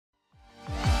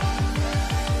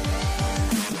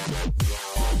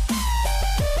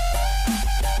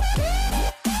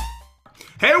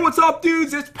Hey, what's up,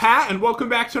 dudes? It's Pat, and welcome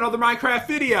back to another Minecraft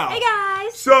video. Hey,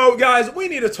 guys! So, guys, we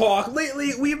need to talk.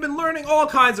 Lately, we've been learning all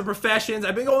kinds of professions.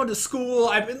 I've been going to school.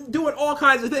 I've been doing all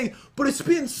kinds of things, but it's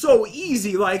been so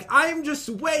easy. Like, I'm just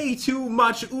way too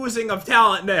much oozing of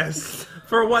talentness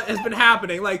for what has been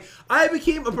happening. Like, I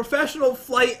became a professional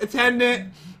flight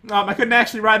attendant. I couldn't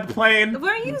actually ride the plane.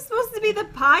 Weren't you supposed to be the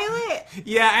pilot?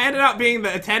 Yeah, I ended up being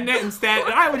the attendant instead,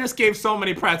 and I just gave so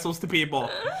many pretzels to people.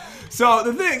 So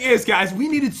the thing is, guys, we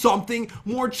needed something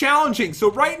more challenging. So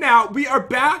right now, we are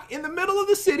back in the middle of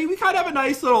the city. We kind of have a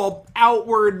nice little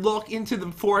outward look into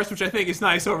the forest, which I think is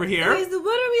nice over here. Okay, so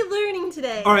what are we learning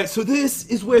today? All right, so this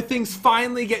is where things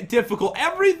finally get difficult.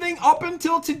 Everything up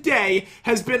until today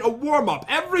has been a warm-up.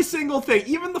 Every single thing,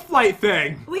 even the flight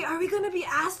thing. Wait, are we going to be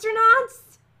astronauts?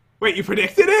 Wait, you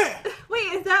predicted it?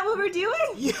 Wait, is that what we're doing?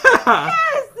 Yeah.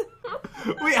 Yes!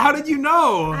 Wait, how did you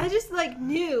know? I just,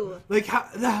 knew. Like,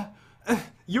 how...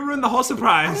 you ruined the whole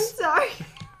surprise. I'm sorry.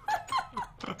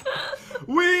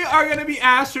 We are going to be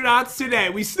astronauts today.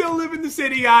 We still live in the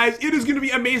city, guys. It is going to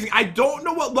be amazing. I don't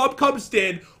know what Love Cubs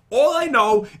did. All I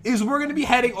know is we're going to be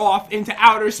heading off into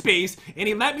outer space, and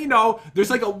he let me know there's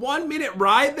like a 1-minute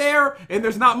ride there, and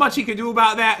there's not much he can do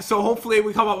about that, so hopefully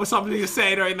we come up with something to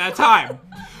say during that time.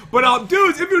 But,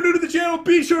 dudes, if you're new to the channel,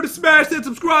 be sure to smash that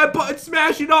subscribe button,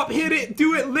 smash it up, hit it,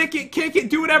 do it, lick it, kick it,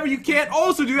 do whatever you can.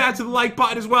 Also do that to the like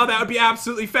button as well. That would be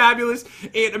absolutely fabulous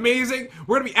and amazing.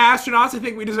 We're going to be astronauts. I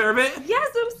think we deserve it.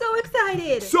 Yes, I'm so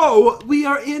excited. So, we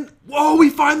are in... Whoa, we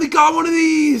finally got one of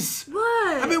these.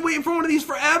 What? I've been waiting for one of these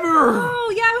forever.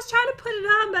 Oh, yeah, I was trying to put it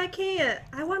on, but I can't.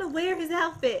 I want to wear his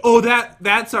outfit. Oh,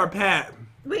 that's our pet.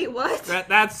 Wait, what?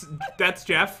 That's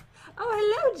Jeff. Oh,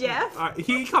 hello, Jeff.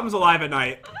 He comes alive at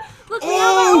night. Look, we have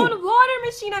our own water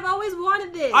machine. I've always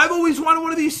wanted this. I've always wanted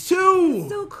one of these too.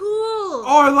 So cool.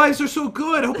 Oh, our lives are so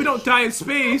good. I hope we don't die in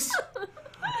space.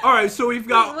 All right, so we've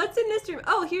got... Wait, what's in this room?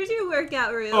 Oh, here's your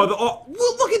workout room. Oh,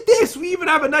 look at this. We even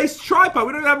have a nice tripod.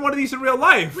 We don't even have one of these in real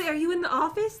life. Wait, are you in the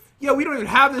office? Yeah, we don't even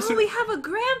have this. Oh, we have a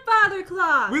grandfather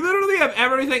clock. We literally have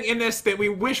everything in this that we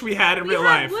wish we had in real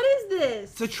life. What is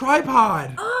this? It's a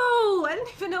tripod. Oh, I didn't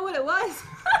even know what it was.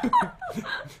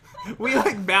 We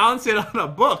balance it on a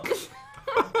book.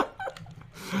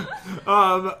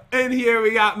 And here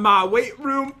we got my weight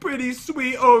room, pretty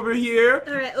sweet over here.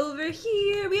 All right, over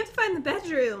here. We have to find the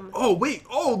bedroom. Oh, wait.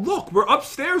 Oh, look, we're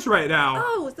upstairs right now.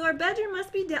 Oh, so our bedroom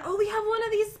must be down. Oh, we have one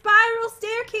of these spiral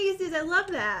staircases. I love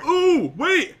that. Ooh,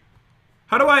 wait.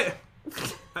 How do I...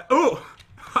 Ooh,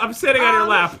 I'm sitting on your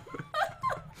lap.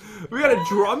 We got a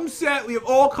drum set. We have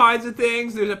all kinds of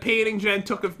things. There's a painting Jen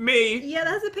took of me. Yeah,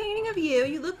 that's a painting of you.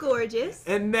 You look gorgeous.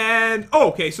 And then... Oh,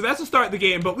 okay, so that's the start of the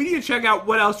game. But we need to check out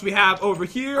what else we have over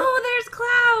here. Oh, there's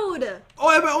Cloud. Oh,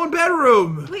 I have my own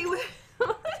bedroom. Wait, wait.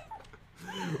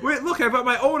 Wait, look, I've got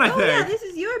my own, I think. Oh, yeah, this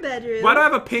is your bedroom. Why do I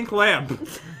have a pink lamp?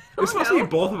 It's supposed to be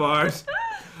both of ours.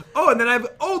 Oh, and then I have...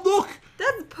 Oh, look.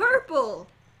 That's purple.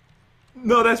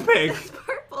 No, that's pink. That's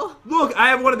purple. Look, I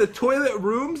have one of the toilet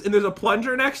rooms, and there's a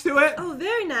plunger next to it. Oh,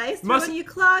 very nice. So when you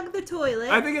clog the toilet.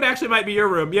 I think it actually might be your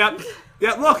room. Yep.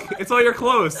 Yeah, look, it's all your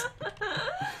clothes.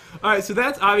 All right, so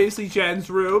that's obviously Jen's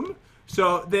room.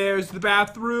 So there's the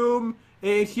bathroom,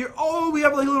 and here, oh, we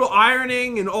have a little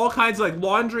ironing and all kinds of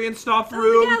laundry and stuff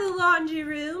room. Oh, yeah, the laundry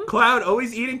room. Cloud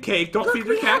always eating cake. Don't feed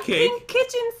your cat cake. Pink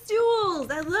kitchen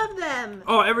stools. I love them.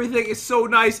 Oh, everything is so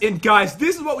nice. And guys,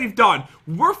 this is what we've done.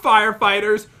 We're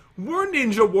firefighters. We're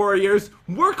ninja warriors.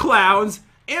 We're clowns.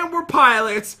 And we're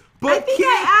pilots. But I think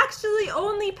I actually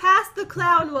only passed the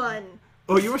clown one.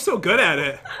 Oh, you were so good at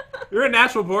it. You're a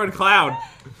natural born clown.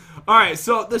 All right,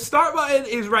 so the start button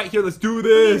is right here. Let's do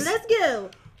this. Okay, let's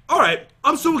go. All right,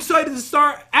 I'm so excited to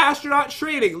start astronaut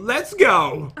training. Let's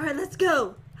go. All right, let's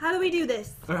go. How do we do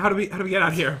this? How do we get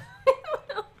out here?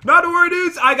 Not to worry,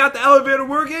 dudes. I got the elevator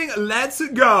working. Let's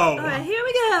go. All right, here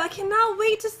we go. I cannot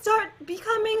wait to start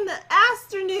becoming the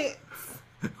astronaut.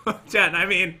 Jen, I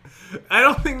mean, I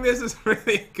don't think this is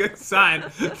really a good sign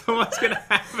for what's going to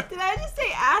happen. Did I just say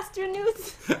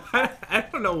astronauts? I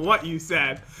don't know what you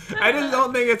said. I just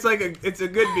don't think it's it's a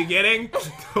good beginning.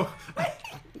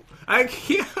 I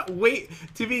can't wait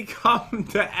to become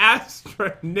the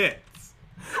astronauts.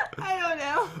 I don't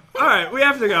know. Alright, we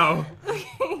have to go.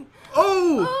 Okay.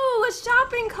 Oh! Oh, a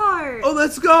shopping cart. Oh,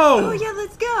 let's go. Oh, yeah,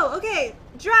 let's go. Okay,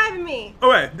 drive me.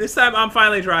 Alright, this time I'm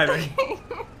finally driving. Okay.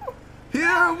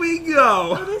 Here we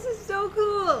go. Oh, this is so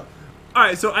cool.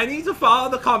 Alright, so I need to follow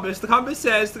the compass. The compass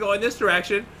says to go in this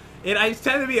direction. And I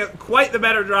tend to be quite the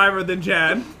better driver than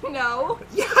Jen. No.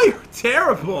 Yeah, you're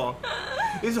terrible.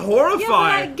 It's horrifying. Yeah, but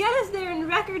I get us there in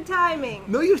record timing.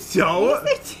 No, you don't.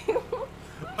 Yes, I do.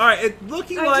 Alright, it's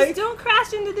looking Alright, like... just don't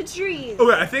crash into the trees. Oh,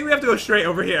 wait, I think we have to go straight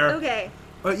over here. Okay.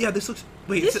 Yeah, this looks...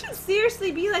 Wait, This should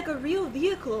seriously be like a real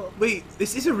vehicle. wait,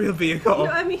 this is a real vehicle.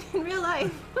 No, I mean in real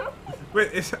life.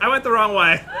 Wait, I went the wrong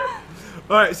way.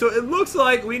 Alright, so it looks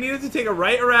like we needed to take a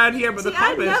right around here, but See, the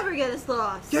compass... I'd never get us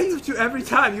lost. Yeah, you do every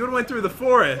time. You would have went through the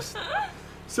forest.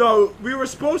 So, we were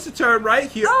supposed to turn right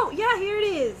here. Oh, yeah, here it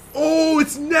is. Oh,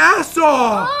 it's NASA!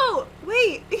 Oh,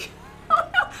 wait. Oh,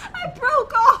 no, I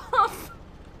broke off.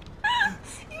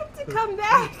 You have to come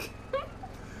back.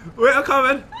 Wait, I'm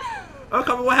coming. I'm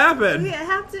coming. What happened?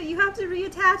 Okay, you have to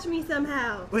reattach me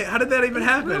somehow. Wait, how did that even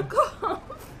happen? Broke off.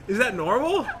 Is that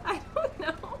normal? I don't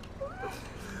know.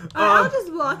 I'll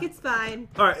just walk, it's fine.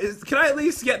 Alright, can I at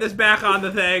least get this back on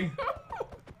the thing?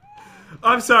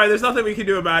 I'm sorry, there's nothing we can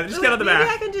do about it. Just get on the maybe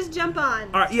back. I can just jump on.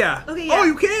 Alright, yeah. Okay, yeah. Oh,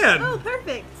 you can! Oh,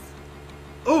 perfect.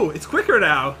 Oh, it's quicker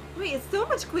now. Wait, it's so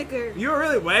much quicker. You were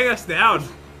really weighing us down.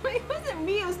 Wait, it wasn't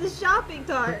me, it was the shopping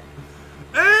cart.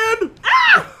 And...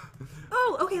 Ah!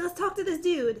 Oh, okay, let's talk to this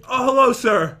dude. Oh, hello,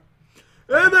 sir.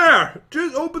 Hey there!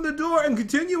 Just open the door and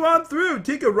continue on through.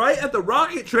 Take a right at the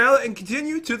rocket trailer and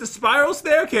continue to the spiral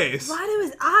staircase. Why do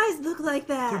his eyes look like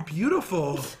They're that?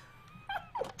 beautiful.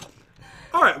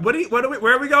 Alright,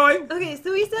 where are we going? Okay,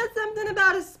 so he said something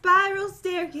about a spiral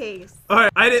staircase.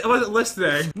 Alright, I wasn't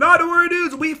listening. Not to worry,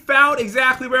 dudes. We found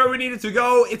exactly where we needed to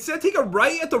go. It said take a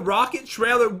right at the rocket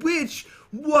trailer, which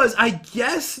was, I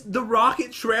guess, the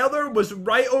rocket trailer was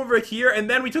right over here, and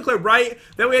then we took a right,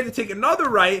 then we had to take another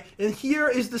right, and here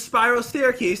is the spiral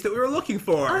staircase that we were looking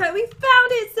for. Alright, we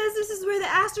found it. It says this is where the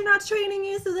astronaut training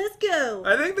is, so let's go.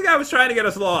 I think the guy was trying to get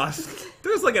us lost. It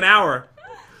was like an hour.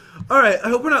 Alright, I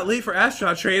hope we're not late for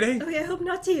astronaut training. Okay, I hope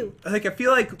not too. I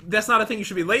feel like that's not a thing you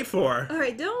should be late for.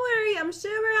 Alright, don't worry. I'm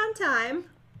sure we're on time.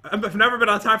 I've never been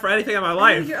on time for anything in my Oh,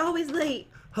 life. you're always late.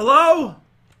 Hello?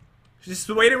 Is this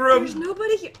the waiting room? There's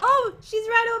nobody here. Oh, she's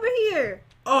right over here.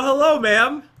 Oh, hello,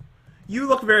 ma'am. You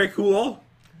look very cool.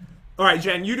 Alright,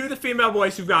 Jen, you do the female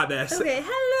voice. You've got this. Okay,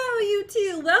 hello you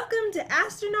two. Welcome to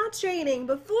astronaut training.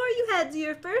 Before you head to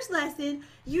your first lesson,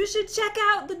 you should check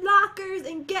out the lockers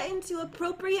and get into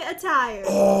appropriate attire.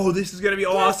 Oh, this is going to be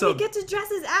Yes, awesome. we get to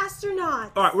dress as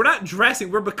astronauts. Alright, we're not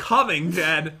dressing. We're becoming,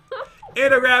 Jen.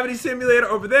 Anti-gravity simulator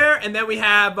over there, and then we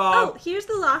have, Oh, here's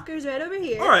the lockers right over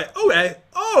here. Alright, okay.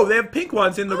 Oh, they have pink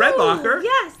ones in the red Ooh, locker.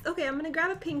 Yes. Okay, I'm going to grab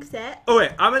a pink set. Oh,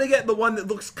 wait, I'm going to get the one that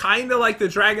looks kind of like the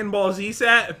Dragon Ball Z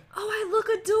set. Oh, I look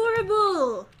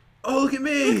adorable. Oh, look at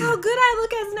me. Look how good I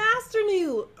look as an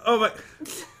astronaut. Oh, my.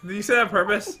 Did you say that on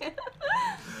purpose?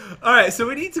 Alright, so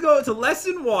we need to go to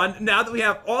lesson 1 now that we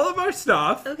have all of our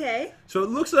stuff. Okay. So it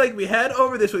looks like we head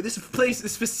over this way. This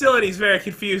facility is very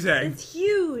confusing. It's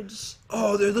huge.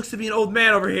 Oh, there looks to be an old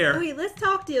man over here. Okay, let's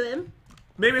talk to him.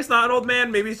 Maybe it's not an old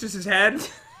man. Maybe it's just his head.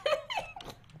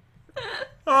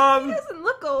 He doesn't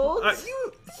look old.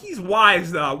 He's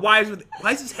wise though. Why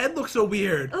does his head look so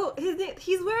weird? Oh,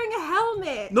 he's wearing a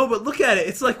helmet. No, but look at it.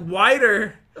 It's like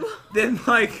wider than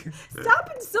like.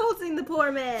 Stop insulting the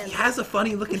poor man. He has a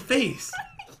funny looking face.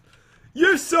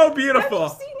 You're so Have beautiful. you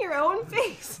seen your own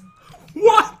face?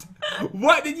 What?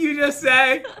 What did you just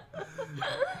say?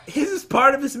 His is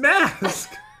part of his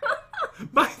mask.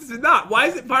 Mine's not. Why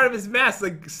is it part of his mask?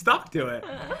 Like stuck to it.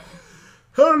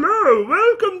 Hello,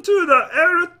 welcome to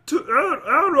the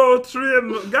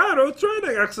Gyro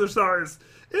training exercise.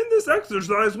 In this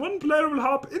exercise, one player will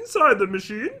hop inside the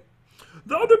machine.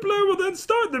 The other player will then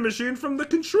start the machine from the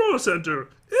control center.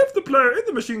 If the player in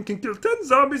the machine can kill 10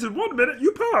 zombies in 1 minute,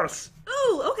 you pass.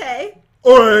 Ooh, okay.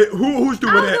 Alright, who's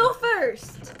doing I'll it? go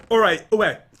first. Alright,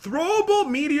 okay. Throwable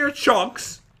meteor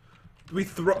chunks. We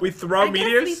throw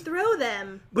meteors? I guess we throw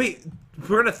them. Wait,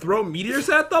 we're gonna throw meteors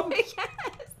at them? Yes.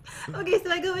 Okay, so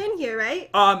I go in here, right?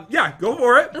 Yeah, go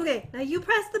for it. Okay, now you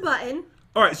press the button.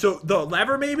 Alright, so the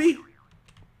lever maybe?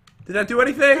 Did that do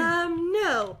anything?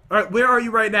 No. Alright, where are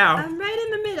you right now? I'm right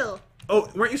in the middle. Oh,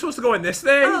 weren't you supposed to go in this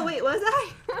thing? Oh, wait, was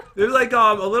I? There's like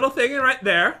a little thing in right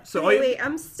there. So Wait,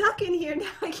 I'm stuck in here now.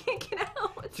 I can't get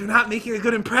out. You're not making a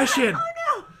good impression.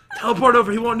 Oh, no. Teleport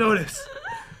over, he won't notice.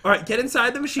 Alright, get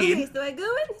inside the machine. Okay, so I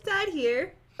go inside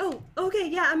here. Oh, okay,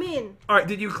 yeah, I'm in. Alright,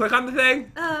 did you click on the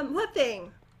thing? What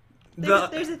thing? The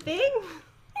There's a thing?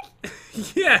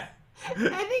 Yeah. I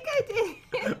think I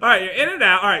did. Alright, you're in and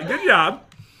out. Alright, good job.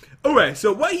 Okay,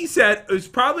 so what he said is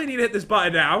probably need to hit this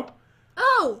button now.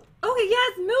 Oh, okay, yeah,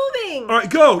 it's moving. Alright,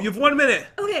 go. You have 1 minute.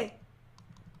 Okay,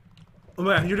 Oh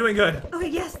man, you're doing good. okay,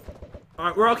 yes.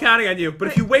 Alright, we're all counting on you. But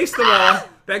if you waste them all,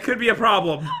 that could be a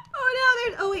problem. Oh,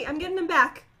 no, oh, wait, I'm getting them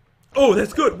back. Oh,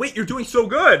 that's good. Wait, you're doing so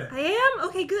good. I am?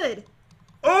 Okay, good.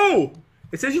 Oh,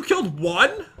 it says you killed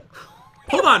 1?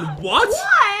 Hold on, what? One?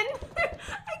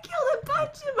 I killed a bunch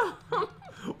punch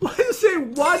him. Why does it say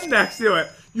 1 next to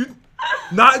it? You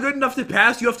not good enough to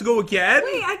pass? You have to go again?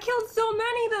 Wait, I killed so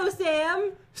many though,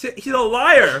 Sam. He's a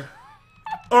liar.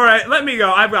 All right, let me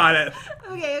go. I've got it.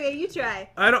 Okay, you try.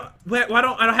 I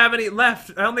don't have any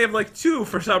left. I only have like 2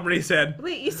 for some reason.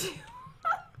 Wait, you two.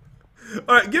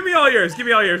 All right, give me all yours. Give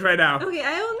me all yours right now. Okay,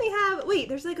 I only have. Wait,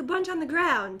 there's like a bunch on the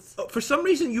ground. Oh, for some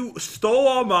reason, you stole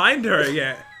all mine during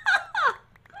it.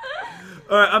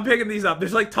 All right, I'm picking these up.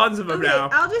 There's like tons of them now.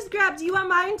 I'll just grab. Do you want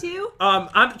mine too?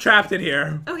 I'm trapped in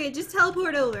here. Okay, just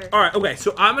teleport over. All right, okay.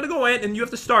 So I'm gonna go in, and you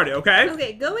have to start it. Okay?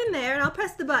 Okay, go in there, and I'll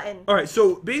press the button. All right.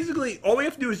 So basically, all we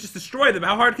have to do is just destroy them.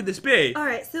 How hard could this be? All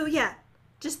right. So yeah,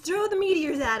 just throw the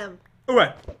meteors at them.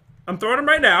 Okay. I'm throwing them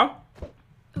right now.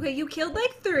 Okay, you killed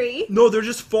like 3. No, they're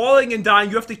just falling and dying.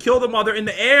 You have to kill them while they're in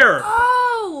the air.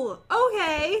 Oh,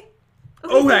 okay.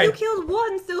 Okay, Okay. so you killed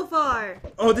 1 so far.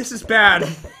 Oh, this is bad.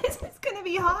 This is gonna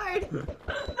be hard.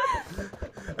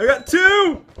 I got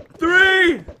 2,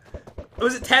 3.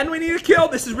 Was it 10 we need to kill?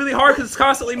 This is really hard because it's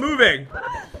constantly moving.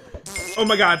 Oh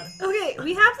my god. Okay,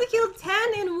 we have to kill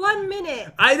 10 in 1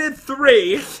 minute. I did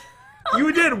 3.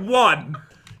 You did 1.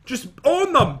 Just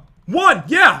own them. 1,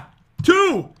 yeah.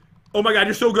 2. Oh my god,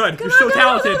 you're so good. You're so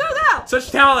talented. Go.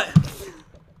 Such talent.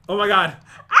 Oh my god.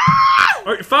 Ah!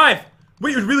 All right, 5.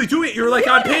 Wait, you're really doing it. You're like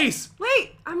on pace.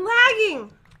 Wait, I'm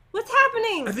lagging. What's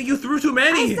happening? I think you threw too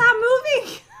many. I stopped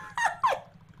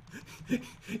moving.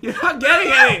 You're not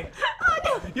getting any. Oh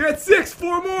no. You're at 6.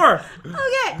 4 more.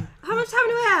 Okay, how much time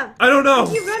do I have? I don't know.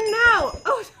 Keep running out.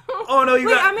 Oh no. Oh no, you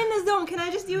Wait, got. I'm in the zone. Can I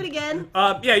just do it again?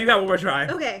 Yeah, you got one more try.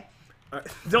 Okay.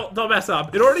 Don't mess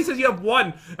up. It already says you have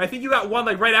 1. I think you got 1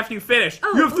 like right after you finish.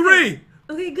 Oh, You have 3.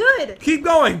 Okay, good. Keep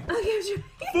going. Okay, I'm trying.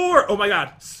 4. Oh my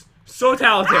god. So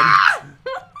talented. Ah!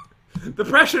 The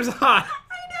pressure's on. I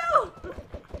know.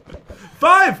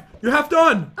 5. You're half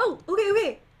done. Oh,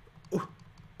 okay.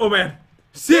 Oh man.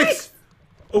 6.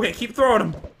 Okay, keep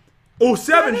throwing them. Oh,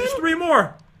 7. 7. Just 3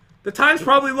 more. The time's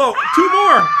probably low. 2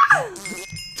 more.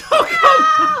 Oh,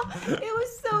 come on. It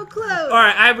was so close. All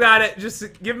right, I've got it.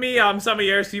 Just give me some of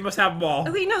yours. So you must have them all.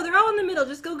 Okay, no, they're all in the middle.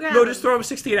 Just go grab No, them. just throw them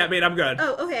 16 at me and I'm good.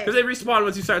 Oh, okay. Because they respawn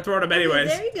once you start throwing them anyways.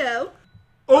 Okay, there you go.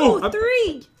 Oh,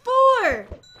 3, 4,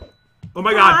 oh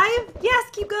my god. 5. Yes,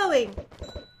 keep going.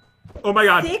 Oh my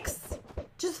god. 6.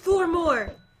 Just 4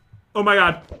 more. Oh my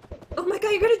god. Oh my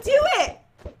god, you're gonna do it.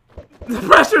 The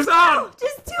pressure's on.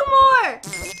 Just 2 more.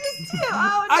 Just 2.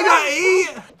 Oh no.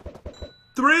 I got 8.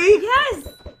 3. Yes.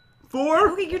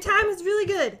 4. Okay, your time is really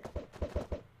good.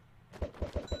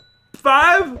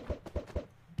 5.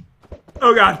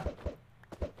 Oh god.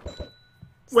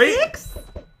 Wait. 6,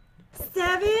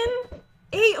 7,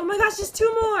 8. Oh my gosh, just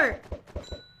 2 more.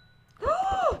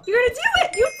 Oh, you're gonna do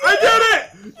it. You did I did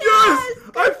it. Yes.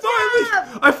 Good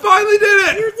I finally did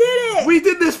it. You did it. We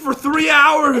did this for 3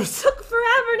 hours. took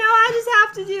forever. Now I just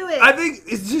have to do it. I think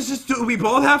it's just we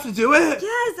both have to do it.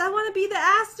 Yes, I want to be the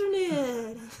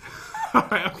astronaut.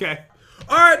 Alright, okay.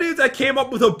 Alright, dudes, I came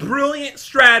up with a brilliant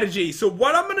strategy. So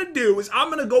what I'm gonna do is I'm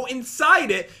gonna go inside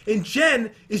it, and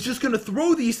Jen is just gonna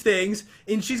throw these things,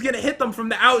 and she's gonna hit them from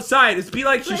the outside. It's be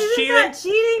like she's Isn't cheating. that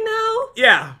cheating though?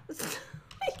 Yeah.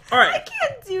 Alright. I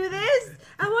can't do this.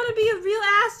 I want to be a real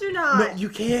astronaut. No, you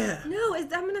can't. No, I'm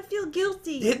gonna feel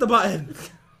guilty. Hit the button.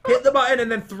 Hit the button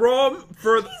and then throw them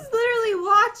for... He's literally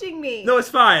watching me. No, it's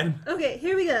fine. Okay,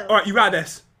 here we go. Alright, you got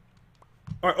this.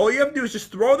 Alright, all you have to do is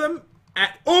just throw them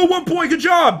at... Oh, 1 point. Good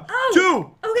job.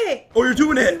 Oh, 2. Okay. Oh, you're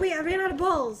doing it. Wait, I ran out of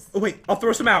balls. Oh, wait. I'll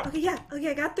throw some out. Okay, yeah.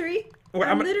 Okay, I got 3. Okay,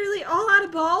 I'm literally all out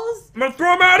of balls. I'm gonna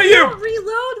throw them out of You you. don't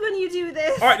reload when you do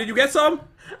this. Alright, did you get some?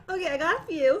 Okay, I got a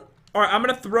few. Alright, I'm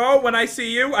gonna throw when I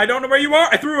see you. I don't know where you are.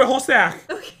 I threw a whole stack.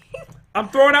 Okay. I'm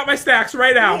throwing out my stacks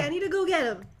right now. Okay, I need to go get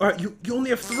them. Alright, you only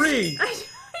have 3. I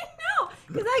know,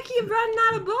 because I keep running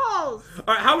out of balls.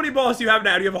 Alright, how many balls do you have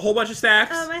now? Do you have a whole bunch of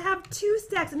stacks? I have 2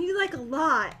 stacks. I need like a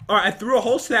lot. Alright, I threw a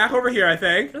whole stack over here, I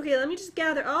think. Okay, let me just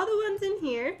gather all the ones in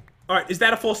here. Alright, is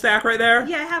that a full stack right there?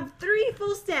 Yeah, I have 3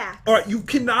 full stacks. Alright, you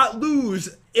cannot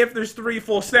lose if there's 3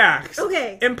 full stacks.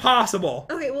 Okay. Impossible.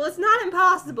 Okay, well, it's not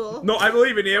impossible. No, I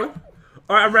believe in you.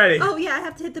 Alright, I'm ready. Oh, yeah, I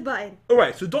have to hit the button.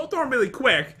 Alright, so don't throw them really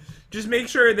quick. Just make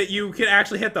sure that you can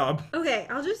actually hit them. Okay,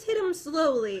 I'll just hit them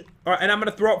slowly. Alright, and I'm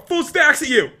gonna throw up full stacks at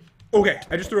you. Okay,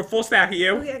 I just threw a full stack at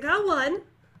you. Okay, I got 1,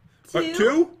 2,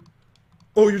 2.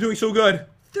 Oh, you're doing so good.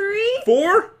 3.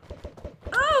 4.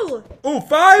 Oh, Oh, 5.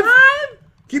 5,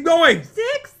 Keep going.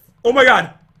 6. Oh my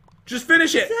god. Just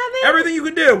finish it. 7. Everything you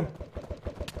can do.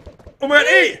 Oh my god,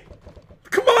 8.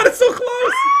 Come on, it's so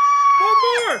close. One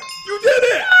more. You did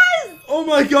it. Yes! Oh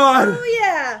my god. Oh,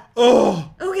 yeah.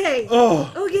 Oh. Okay.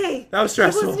 Oh. Okay. That was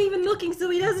stressful. I wasn't even looking, so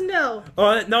he doesn't know.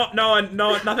 Oh, no,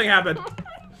 nothing happened.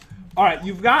 All right,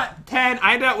 you've got 10.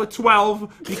 I ended up with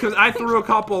 12 because I threw a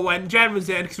couple when Jen was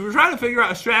in because we were trying to figure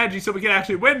out a strategy so we can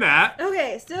actually win that.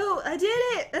 Okay, so I did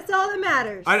it. That's all that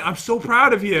matters. I'm so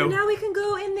proud of you. So now we can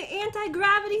go in the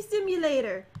anti-gravity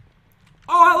simulator.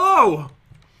 Oh, hello.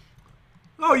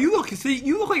 Oh, you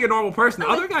look like a normal person. The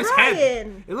I'm other like guy's Brian.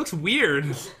 head, it looks weird.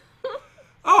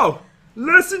 Oh,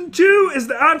 lesson 2 is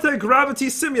the anti-gravity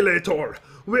simulator.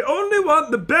 We only want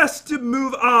the best to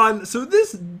move on, so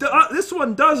this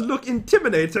one does look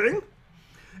intimidating.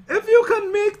 If you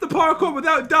can make the parkour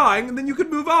without dying, then you can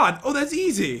move on. Oh, that's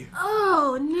easy.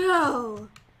 Oh, no.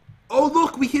 Oh,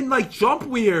 look, we can, like, jump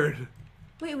weird.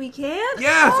 Wait, we can?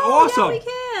 Yes, awesome. Yeah, we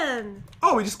can.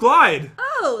 Oh, we just glide.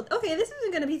 Oh, okay, this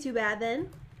isn't going to be too bad then.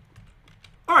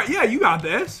 All right, yeah, you got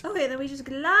this. Okay, then we just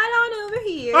glide on over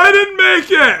here. I didn't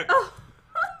make it. Oh.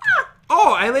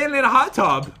 Oh, I landed in a hot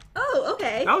tub. Oh,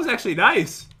 okay. That was actually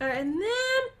nice. All right, and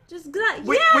then just glide.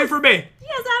 Wait, yes! wait for me.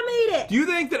 Yes, I made it. Do you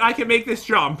think that I can make this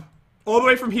jump all the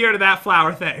way from here to that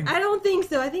flower thing? I don't think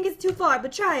so. I think it's too far,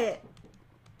 but try it.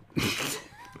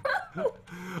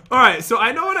 All right, so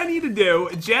I know what I need to do.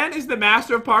 Jen is the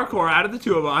master of parkour out of the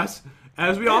two of us,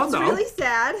 as we all know. That's really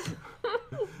sad.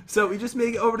 So we just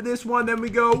make it over to this one, then we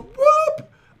go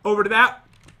whoop over to that.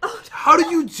 Oh, How do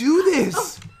you do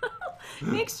this?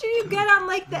 Make sure you get on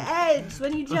like the edge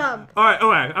when you jump. All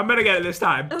right, I'm gonna get it this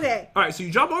time. Okay. All right, so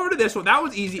you jump over to this one. That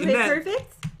was easy. Okay, and then,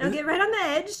 perfect. Now get right on the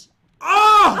edge.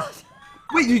 Oh!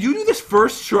 Wait, did you do this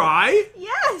first try?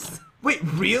 Yes. Wait,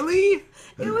 really?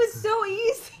 It was so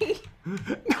easy.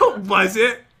 No, was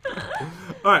it?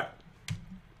 All right.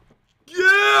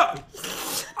 Yeah!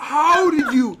 How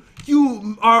did you?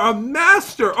 You are a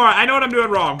master. All right, I know what I'm doing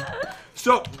wrong.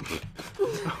 So,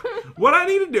 what I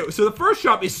need to do. So the first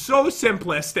jump is so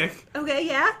simplistic. Okay,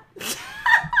 yeah.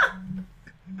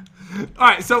 All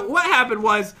right. So what happened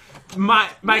was my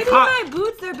Maybe my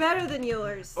boots are better than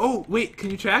yours. Oh wait, can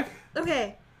you check?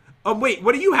 Okay. Wait,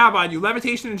 what do you have on you?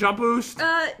 Levitation and jump boost?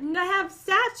 I have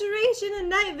saturation and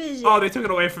night vision. Oh, they took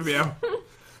it away from you.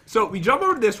 So we jump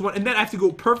over to this one, and then I have to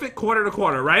go perfect corner to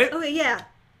corner, right? Okay, yeah.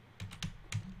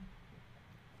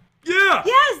 Yeah!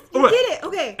 Yes, you Okay. did it.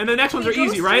 Okay. And the next ones are Go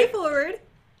easy, right? straight forward.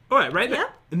 All right, right?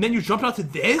 Yep. And then you jump out to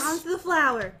this? Onto the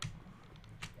flower.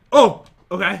 Oh,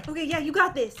 okay. Okay, yeah, you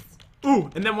got this. Ooh,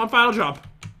 and then one final jump.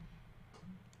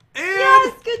 And...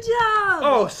 Yes, good job.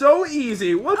 Oh, so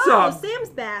easy. What's Oh, up? Sam's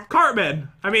back. Cartman.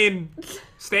 I mean,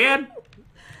 Stan.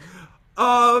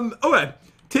 Okay.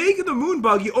 Take the moon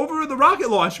buggy over to the rocket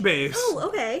launch base. Oh,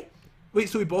 okay. Wait,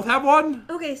 so we both have one?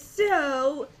 Okay,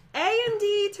 so A and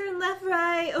D, turn left,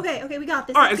 right. Okay, we got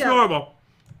this. All right, Let's it's go. normal.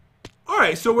 All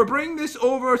right, so we're bringing this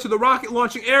over to the rocket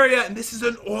launching area, and this is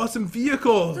an awesome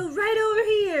vehicle. So right over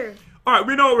here. All right,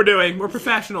 we know what we're doing. We're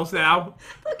professionals now.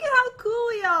 Look at how cool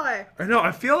we are. I know.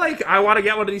 I feel like I want to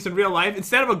get one of these in real life.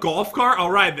 Instead of a golf cart, I'll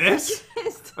ride this.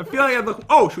 Yes. I feel like I'd look.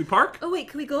 Oh, should we park? Oh wait,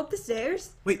 can we go up the stairs?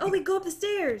 Wait. Oh wait, go up the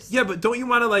stairs. Yeah, but don't you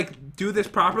want to like do this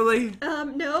properly?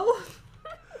 No.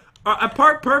 I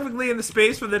parked perfectly in the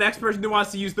space for the next person who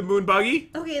wants to use the moon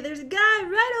buggy. Okay, there's a guy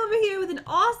right over here with an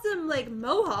awesome like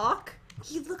mohawk.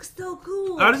 He looks so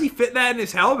cool. How does he fit that in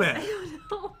his helmet? I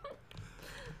don't know.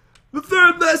 The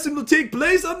third lesson will take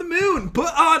place on the moon.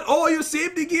 Put on all your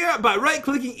safety gear by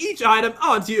right-clicking each item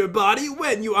onto your body.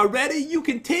 When you are ready, you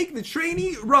can take the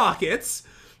trainee rockets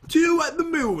to the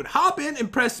moon. Hop in and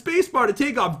press spacebar to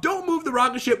take off. Don't move the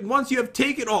rocket ship once you have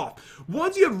taken off.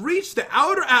 Once you have reached the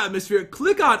outer atmosphere,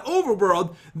 click on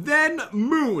Overworld, then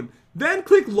Moon. Then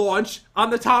click Launch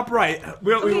on the top right.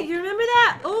 Okay, you remember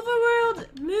that?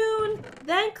 Overworld, moon,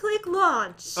 then click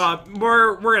launch.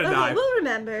 We're gonna die. Okay, we'll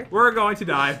remember. We're going to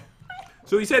die.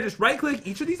 So he said just right-click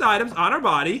each of these items on our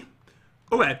body.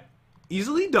 Okay,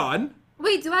 easily done.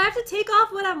 Wait, do I have to take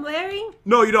off what I'm wearing?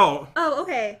 No, you don't. Oh,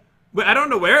 okay. Wait, I don't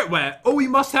know where it went. Oh, we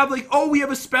must have like, we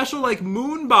have a special like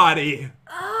moon body.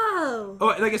 Oh.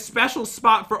 Oh, like a special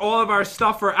spot for all of our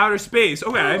stuff for outer space.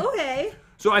 Okay. Oh, okay.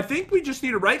 So I think we just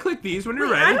need to right-click these when you're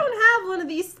Wait, ready. I don't have one of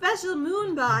these special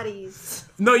moon bodies.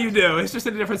 No, you do. It's just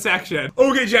in a different section.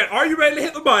 Okay, Jen, are you ready to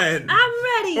hit the button? I'm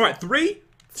ready. All right, 3,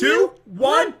 2,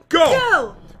 1, go.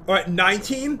 Go. All right,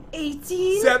 19,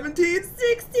 18, 17,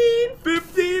 16,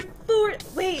 15. 4.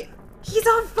 Wait, he's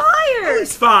on fire.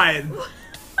 He's fine.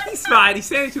 He's fine. He's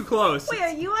standing too close. Wait, are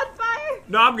you on fire?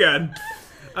 No, I'm good.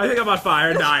 I think I'm on fire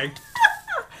and dying.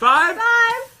 5,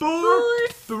 4,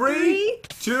 3,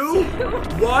 2,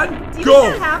 1, Do you go.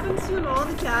 think that happens to him all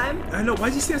the time? I know. Why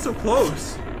does he stand so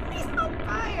close? He's on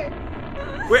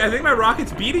fire. Wait, I think my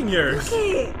rocket's beating yours.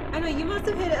 Okay. I know, you must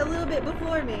have hit it a little bit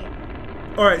before me.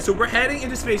 Alright, so we're heading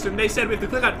into space, and they said we have to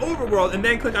click on overworld and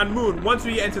then click on moon once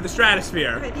we get into the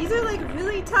stratosphere. Alright, these are like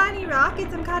really tiny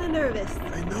rockets. I'm kind of nervous.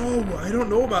 I know. I don't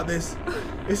know about this.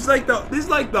 This is like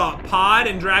the pod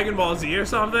in Dragon Ball Z or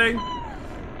something.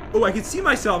 Oh, I can see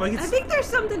myself. I think there's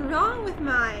something wrong with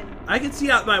mine. I can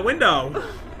see out my window.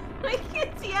 I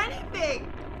can't see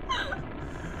anything.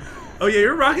 Oh yeah,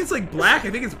 your rocket's like black.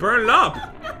 I think it's burning up.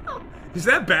 No, Is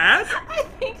that bad? I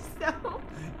think so.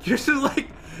 You're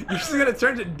just gonna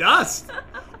turn to dust.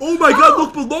 Oh my god,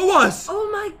 look below us. Oh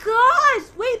my gosh!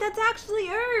 Wait, that's actually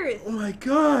Earth. Oh my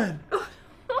god.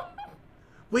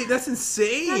 Wait, that's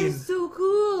insane. That is so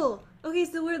cool. Okay,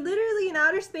 so we're literally in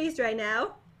outer space right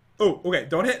now. Oh, okay,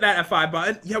 don't hit that F5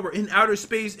 button. Yeah, we're in outer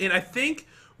space, and I think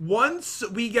once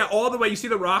we get all the way, you see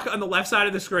the rocket on the left side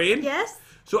of the screen? Yes.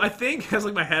 So I think it has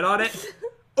like my head on it.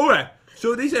 Okay,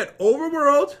 so they said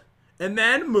overworld, and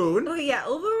then moon. Okay, yeah,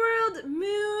 overworld,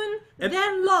 moon,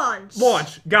 then launch.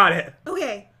 Launch, got it.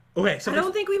 Okay. Okay, so I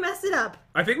don't think we messed it up.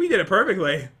 I think we did it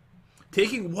perfectly.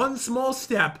 Taking one small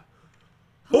step.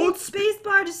 Hold Space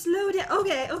bar to slow down.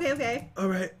 Okay.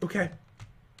 Alright, okay.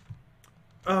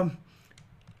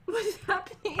 What is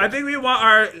happening? I think we want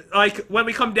our, like, when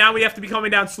we come down, we have to be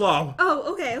coming down slow.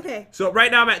 Oh, okay. So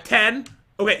right now I'm at 10.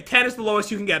 Okay, 10 is the lowest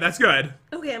you can get. That's good.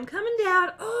 Okay, I'm coming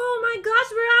down. Oh my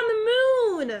gosh,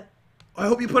 we're on the moon. I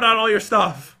hope you put on all your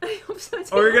stuff. I hope so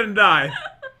too. Or you're gonna die.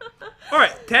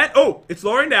 Alright, 10. Oh, it's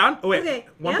lowering down. Oh, wait. Okay,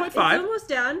 1.5. yep, it's almost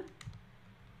down.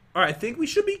 Alright, I think we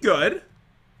should be good.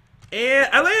 And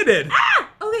I landed. Ah!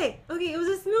 Okay, it was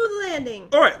a smooth landing.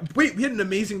 Alright, wait, we had an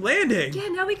amazing landing. Yeah,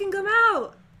 now we can come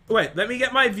out. Wait, let me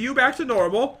get my view back to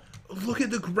normal. Look at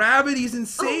the gravity's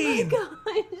insane. Oh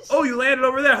my gosh. Oh, you landed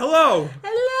over there. Hello.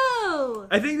 Hello.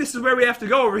 I think this is where we have to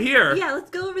go, over here. Yeah, let's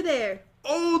go over there.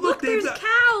 Oh, look, There's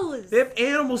cows. they have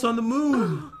animals on the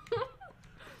moon.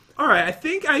 Alright, I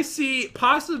think I see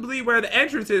possibly where the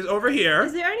entrance is over here.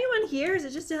 Is there anyone here? Or is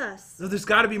it just us? No, there's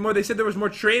got to be more. They said there was more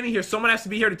training here. Someone has to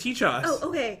be here to teach us. Oh,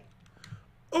 okay.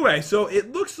 Okay, so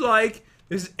it looks like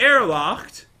this is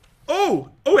airlocked. Oh,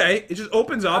 okay. It just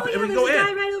opens up and we can go in. There's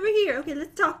a guy right over here. Okay,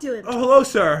 let's talk to him. Oh, hello,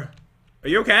 sir. Are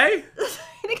you okay?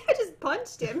 I think I just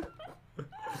punched him.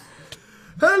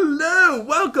 Hello,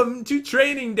 welcome to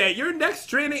training day. Your next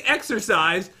training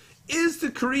exercise is to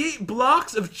create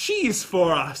blocks of cheese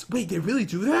for us. Wait, they really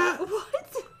do that?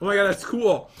 What? Oh my god, that's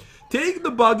cool. Take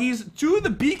the buggies to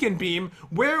the beacon beam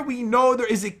where we know there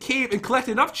is a cave and collect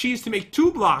enough cheese to make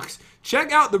 2 blocks.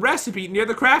 Check out the recipe near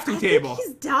the crafting table.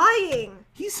 He's dying.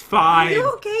 He's fine. Are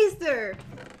you okay, sir?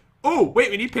 Oh, wait,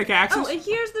 we need pickaxes. Oh, and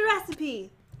here's the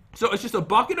recipe. So it's just a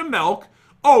bucket of milk,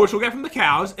 which we'll get from the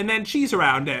cows, and then cheese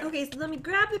around it. Okay, so let me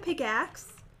grab the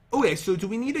pickaxe. Okay, so do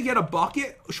we need to get a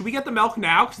bucket? Should we get the milk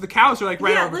now? Because the cows are like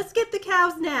right over. Yeah, let's get the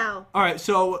cows now. Alright,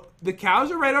 so the cows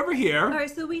are right over here.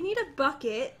 Alright, so we need a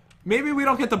bucket. Maybe we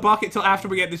don't get the bucket till after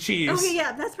we get the cheese. Okay,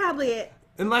 yeah, that's probably it.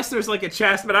 Unless there's like a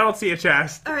chest, but I don't see a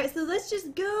chest. Alright, so let's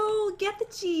just go get the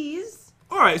cheese.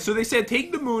 Alright, so they said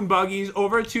take the moon buggies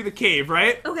over to the cave,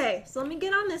 right? Okay, so let me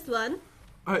get on this one.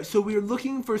 Alright, so we're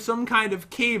looking for some kind of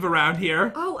cave around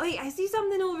here. Oh, wait, I see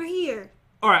something over here.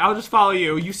 Alright, I'll just follow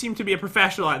you. You seem to be a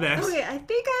professional at this. Okay, I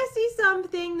think I see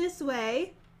something this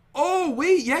way. Oh,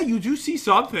 wait, yeah, you do see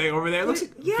something over there. It looks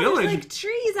like a Yeah, village. there's like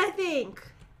trees, I think.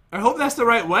 I hope that's the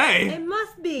right way. It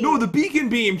must be. No, the beacon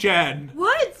beam, Jen.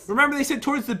 What? Remember they said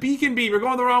towards the beacon beam. You're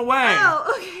going the wrong way.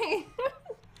 Oh, okay.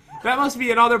 That must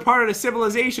be another part of the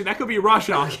civilization. That could be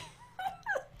Russia.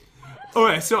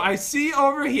 Okay, so I see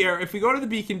over here, if we go to the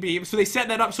beacon beam, so they set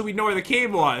that up so we know where the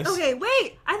cave was. Okay,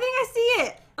 wait. I think I see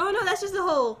it. Oh, no, that's just a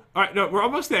hole. Alright, no, we're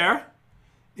almost there.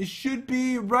 It should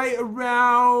be right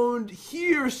around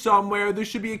here somewhere. There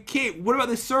should be a cave. What about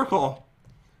this circle?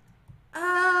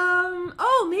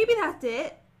 Oh, maybe that's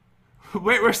it.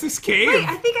 Wait, where's this cave? Wait,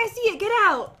 I think I see it. Get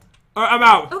out. Alright, I'm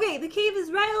out. Okay, the cave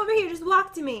is right over here. Just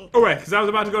walk to me. Alright, because I was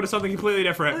about to go to something completely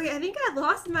different. Okay, I think I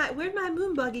lost where'd my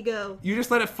moon buggy go? You just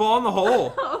let it fall in the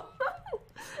hole. Oh.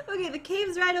 Okay, the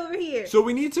cave's right over here. So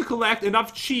we need to collect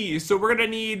enough cheese. So we're gonna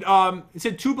need, it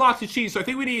said 2 blocks of cheese. So I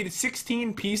think we need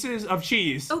 16 pieces of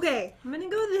cheese. Okay, I'm gonna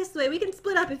go this way. We can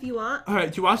split up if you want.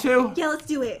 Alright, do you want to? Yeah, let's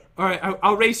do it. Alright,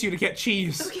 I'll race you to get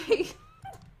cheese. Okay.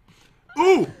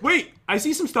 Ooh, wait, I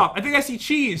see some stuff. I think I see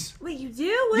cheese. Wait, you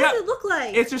do? What Yeah, does it look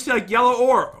like? It's just like yellow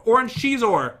ore, orange cheese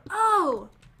ore. Oh.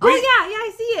 Wait. Oh, yeah,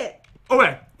 I see it.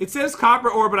 Okay, it says copper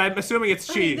ore, but I'm assuming it's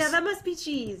Okay, cheese. yeah, that must be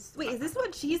cheese. Wait, is this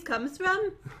what cheese comes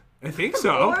from? I think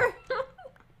so. Or?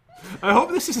 I hope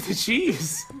this is the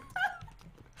cheese.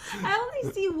 I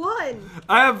only see one.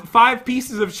 I have 5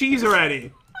 pieces of cheese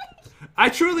already. I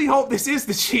truly hope this is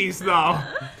the cheese, though.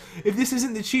 If this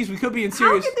isn't the cheese, we could be in How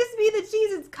serious... could this be the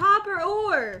cheese? It's copper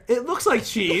ore. It looks like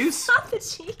cheese. It's not the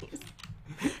cheese.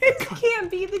 This can't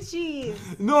be the cheese.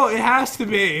 No, it has to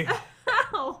be.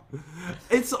 How?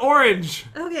 It's orange.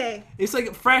 Okay. It's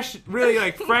like fresh, really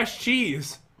like fresh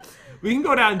cheese. We can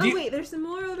go down deep. Oh wait, there's some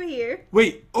more over here.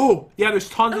 Wait, oh, yeah, there's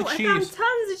tons of I cheese. found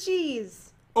tons of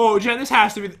cheese. Oh, Jen, this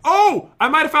has to be... Oh, I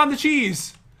might have found the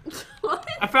cheese. What?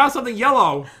 I found something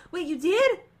yellow. Wait, you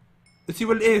did? Let's see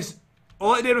what it is.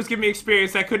 All it did was give me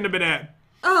experience. That couldn't have been it.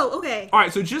 Oh, okay. All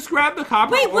right, so just grab the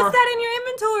copper Wait, ore. what's that in your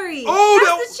inventory? Oh,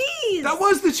 that's the cheese. That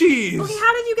was the cheese. Okay,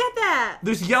 how did you get that?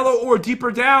 There's yellow ore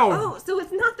deeper down. Oh, so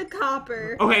it's not the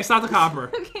copper. Okay, it's not the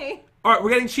copper. Okay. All right,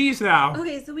 we're getting cheese now.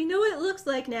 Okay, so we know what it looks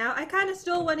like now. I kind of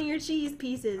stole one of your cheese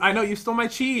pieces. I know, you stole my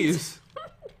cheese.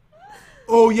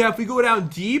 Oh, yeah, if we go down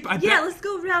deep, let's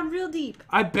go around real deep.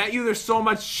 I bet you there's so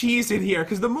much cheese in here,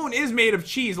 because the moon is made of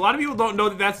cheese. A lot of people don't know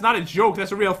that that's not a joke.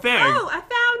 That's a real thing. Oh, I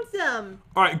found some.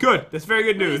 All right, good. That's very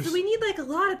good news. Okay, so we need like a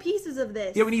lot of pieces of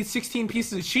this. Yeah, we need 16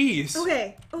 pieces of cheese.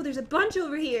 Okay. Oh, there's a bunch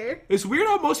over here. It's weird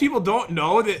how most people don't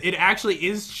know that it actually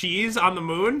is cheese on the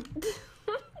moon.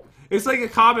 It's like a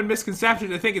common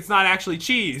misconception to think it's not actually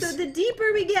cheese. So the deeper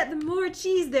we get, the more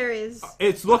cheese there is.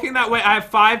 It's looking that way. I have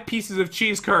 5 pieces of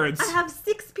cheese curds. I have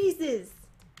 6 pieces.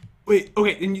 Wait,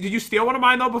 okay, and did you steal one of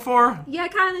mine though before? Yeah, I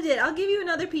kind of did. I'll give you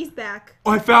another piece back.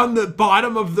 Oh, I found the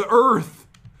bottom of the Earth.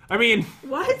 I mean,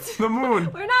 What? the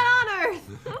moon. We're not on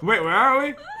Earth. Wait, where are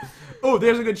we? Oh,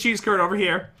 there's a good cheese curd over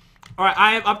here. All right,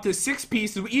 I am up to 6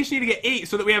 pieces. We each need to get 8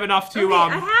 so that we have enough to, Okay,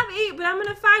 I have 8, but I'm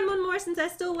gonna find one more since I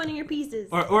stole one of your pieces.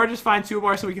 Or just find 2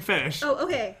 more so we can finish. Oh,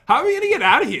 okay. How are we gonna get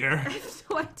out of I here? have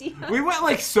no idea. We went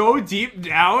like so deep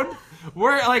down.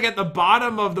 We're like at the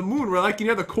bottom of the moon. We're like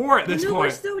near the core at this No, point. we're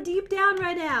so deep down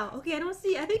right now. Okay,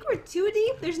 I think we're too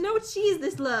deep. There's no cheese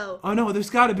this low. Oh no, there's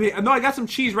gotta be. No, I got some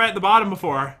cheese right at the bottom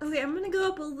before. Okay, I'm gonna go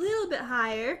up a little bit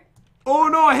higher. Oh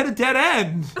no, I hit a dead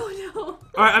end. Oh no.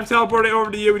 Alright, I'm teleporting over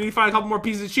to you. We need to find a couple more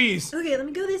pieces of cheese. Okay, let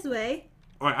me go this way.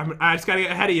 Alright, I just gotta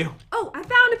get ahead of you. Oh, I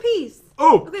found a piece.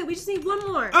 Oh! Okay, we just need one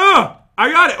more. I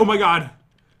got it! Oh my god.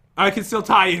 I can still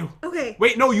tie you. Okay.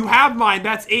 Wait, no, you have mine.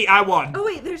 That's 8. I won. Oh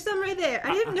wait, there's some right there.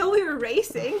 I didn't know we were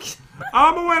racing.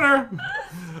 I'm a winner.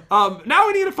 Now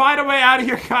we need to find a way out of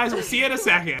here, guys. We'll see you in a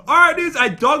second. Alright, dudes, I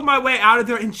dug my way out of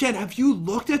there. And Jen, have you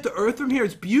looked at the Earth from here?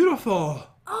 It's beautiful.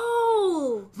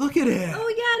 Oh. Look at it. Oh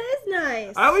yeah, it is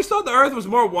nice. I always thought the Earth was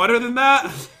more water than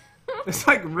that. It's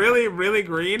like really, really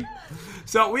green.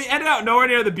 So we ended up nowhere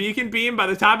near the beacon beam. By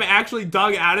the time I actually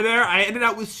dug out of there, I ended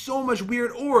up with so much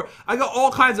weird ore. I got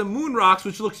all kinds of moon rocks,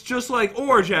 which looks just like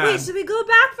ore, Jen. Wait, should we go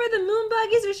back for the moon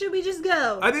buggies or should we just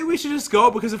go? I think we should just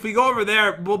go, because if we go over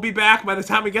there, we'll be back by the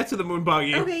time we get to the moon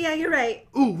buggy. Okay, yeah, you're right.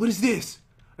 Ooh, what is this?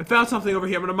 I found something over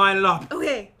here. I'm gonna mine it up.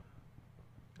 Okay.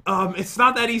 It's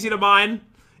not that easy to mine.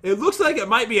 It looks like it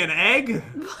might be an egg.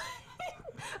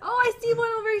 Oh, I see one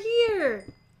over here.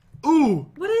 Ooh.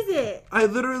 What is it? I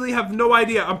literally have no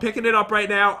idea. I'm picking it up right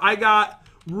now. I got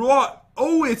raw.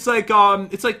 Oh, it's like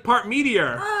part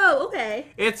meteor. Oh, okay.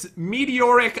 It's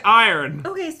meteoric iron.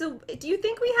 Okay, so do you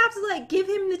think we have to like give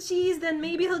him the cheese, then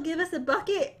maybe he'll give us a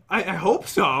bucket? I hope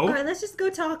so. Alright, let's just go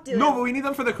talk to him. No, but we need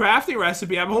them for the crafting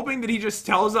recipe. I'm hoping that he just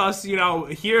tells us, you know,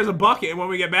 here's a bucket when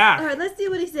we get back. Alright, let's see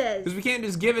what he says. Because we can't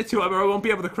just give it to him or we won't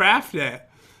be able to craft it.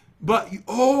 But,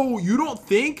 oh, you don't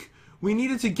think we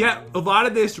needed to get a lot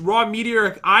of this raw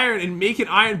meteoric iron and make an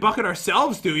iron bucket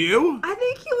ourselves, do you? I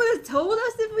think he would have told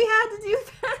us if we had to do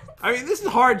that. I mean, this is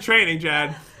hard training,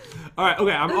 Jad. Alright,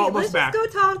 okay, I'm almost back. Let's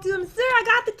just go talk to him. Sir, I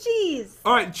got the cheese.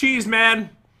 Alright, cheese man.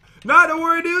 No, don't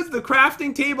worry, dudes. The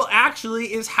crafting table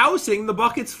actually is housing the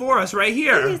buckets for us right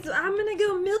here. Okay, so I'm gonna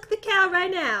go milk the cow right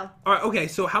now. Alright, okay,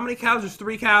 so how many cows? There's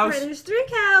 3 cows. Alright, there's 3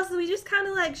 cows, so we just kind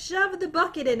of like shove the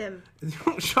bucket in him. You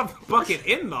don't shove the bucket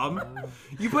in them.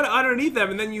 You put it underneath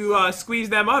them and then you squeeze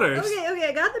them udders. Okay,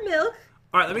 I got the milk.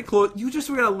 Alright, let me close. You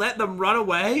just were gonna let them run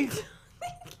away?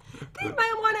 They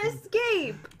might want to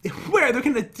escape. Where? They're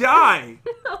gonna die.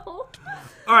 No.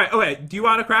 Alright, okay. Do you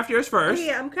want to craft yours first?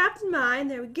 Okay, I'm crafting mine.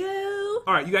 There we go.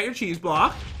 Alright, you got your cheese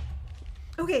block.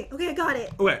 Okay, I got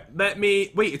it. Okay, let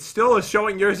me... Wait, it still is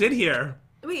showing yours in here.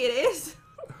 Wait, it is?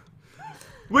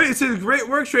 Wait, it says, great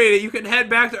work, Shreddy. You can head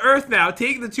back to Earth now.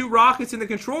 Take the 2 rockets in the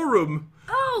control room.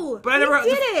 Oh, But I never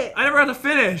did it. I never got to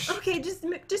finish. Okay,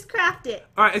 just craft it.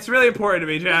 Alright, it's really important to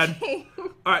me, Chad. Okay.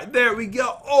 Alright, there we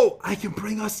go. Oh, I can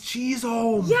bring us cheese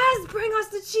home. Yes, bring us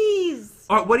the cheese.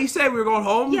 Alright, what do you say? We were going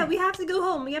home? Yeah, we have to go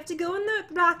home. We have to go in the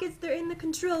rockets. They're in the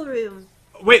control room.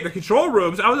 Wait, the control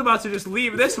rooms? I was about to just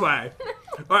leave this way.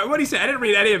 Alright, what do you say? I didn't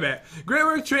read any of it. Great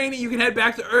work, training. You can head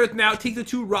back to Earth now. Take the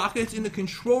 2 rockets in the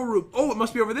control room. Oh, it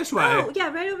must be over this way. Oh,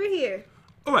 yeah, right over here.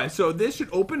 Alright, so this should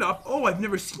open up. Oh, I've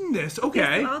never seen this. Okay.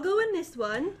 Yes, so I'll go in this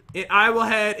one. And I will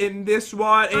head in this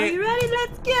one. Are you ready?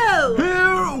 Let's go!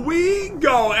 Here we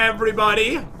go,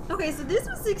 everybody. Okay, so this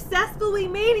was successful. We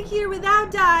made it here without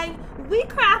dying. We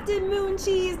crafted moon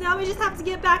cheese. Now we just have to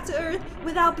get back to Earth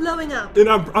without blowing up. And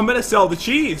I'm gonna sell the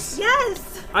cheese.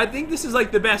 Yes! I think this is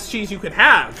like the best cheese you could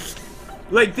have.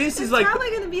 Like this is like. It's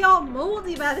probably gonna be all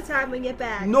moldy by the time we get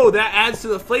back. No, that adds to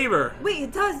the flavor. Wait,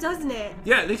 it does, doesn't it?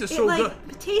 Yeah, this is so good.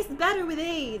 It tastes better with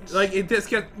age. Like it just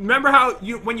gets. Remember how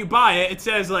when you buy it, it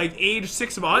says like age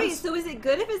 6 months. Wait, so is it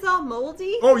good if it's all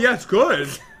moldy? Oh yeah, it's good.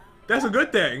 That's a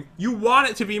good thing. You want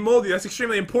it to be moldy. That's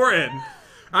extremely important.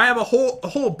 I have a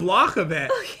whole block of it.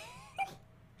 Okay.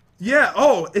 Yeah,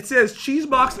 oh, it says cheese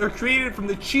blocks are created from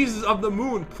the cheeses of the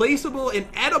moon, placeable and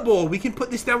edible. We can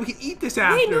put this down, we can eat this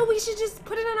after. Wait, no, we should just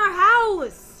put it in our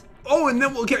house. Oh, and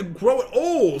then we'll grow it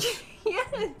old.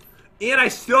 Yes. And I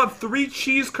still have 3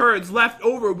 cheese curds left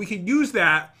over. We can use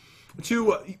that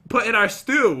to put in our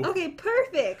stew. Okay,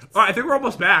 perfect. All right, I think we're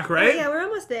almost back, right? Oh, yeah, we're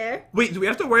almost there. Wait, do we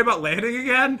have to worry about landing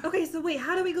again? Okay, so wait,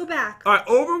 how do we go back? All right,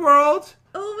 overworld.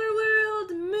 Overworld,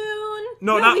 moon.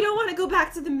 No, we don't want to go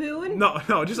back to the moon.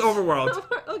 No, just overworld.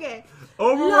 Okay.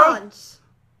 Overworld. Launch.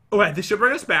 Oh, wait, this should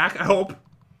bring us back, I hope.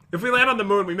 If we land on the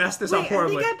moon, we messed this up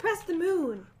horribly. I think I pressed the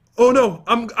moon. Oh no,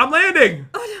 I'm landing.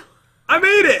 Oh no. I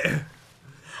made it.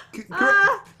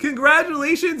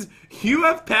 Congratulations, you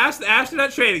have passed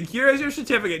astronaut training. Here is your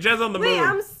certificate. Jen's on the moon. Wait,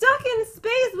 I'm stuck in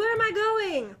space. Where am I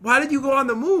going? Why did you go on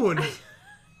the moon?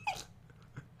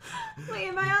 Wait,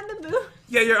 am I on the moon?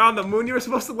 Yeah, you're on the moon. You were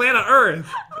supposed to land on Earth.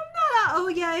 I'm not. Oh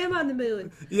yeah, I am on the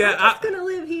moon. Yeah, I'm just gonna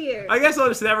live here. I guess I'll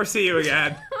just never see you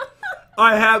again.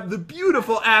 I have the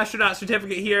beautiful astronaut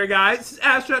certificate here, guys. This is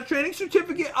astronaut training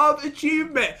certificate of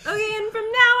achievement. Okay, and from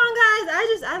now on,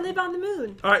 guys, I live on the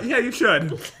moon. All right, yeah, you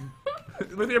should.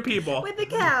 With your people. With the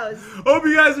cows. Hope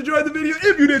you guys enjoyed the video.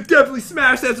 If you did, definitely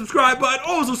smash that subscribe button.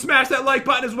 Also, smash that like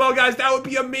button as well, guys. That would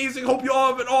be amazing. Hope you all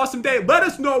have an awesome day. Let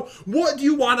us know, what do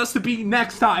you want us to be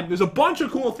next time? There's a bunch of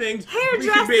cool things we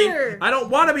can be. I don't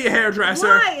want to be a hairdresser.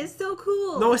 Why? It's so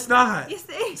cool. No, it's not. Yes,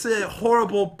 it is. It's a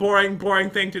horrible, boring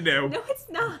thing to do. No, it's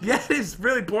not. Yeah, it is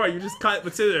really boring. You just cut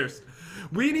with scissors.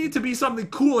 We need to be something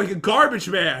cool, like a garbage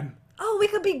man. Oh, we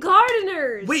could be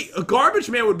gardeners. Wait, a garbage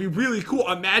man would be really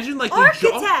cool. Imagine like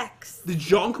architects. The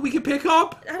junk we could pick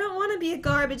up. I don't want to be a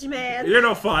garbage man. You're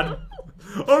no fun.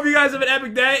 Hope you guys have an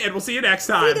epic day, and we'll see you next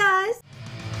time. See you guys.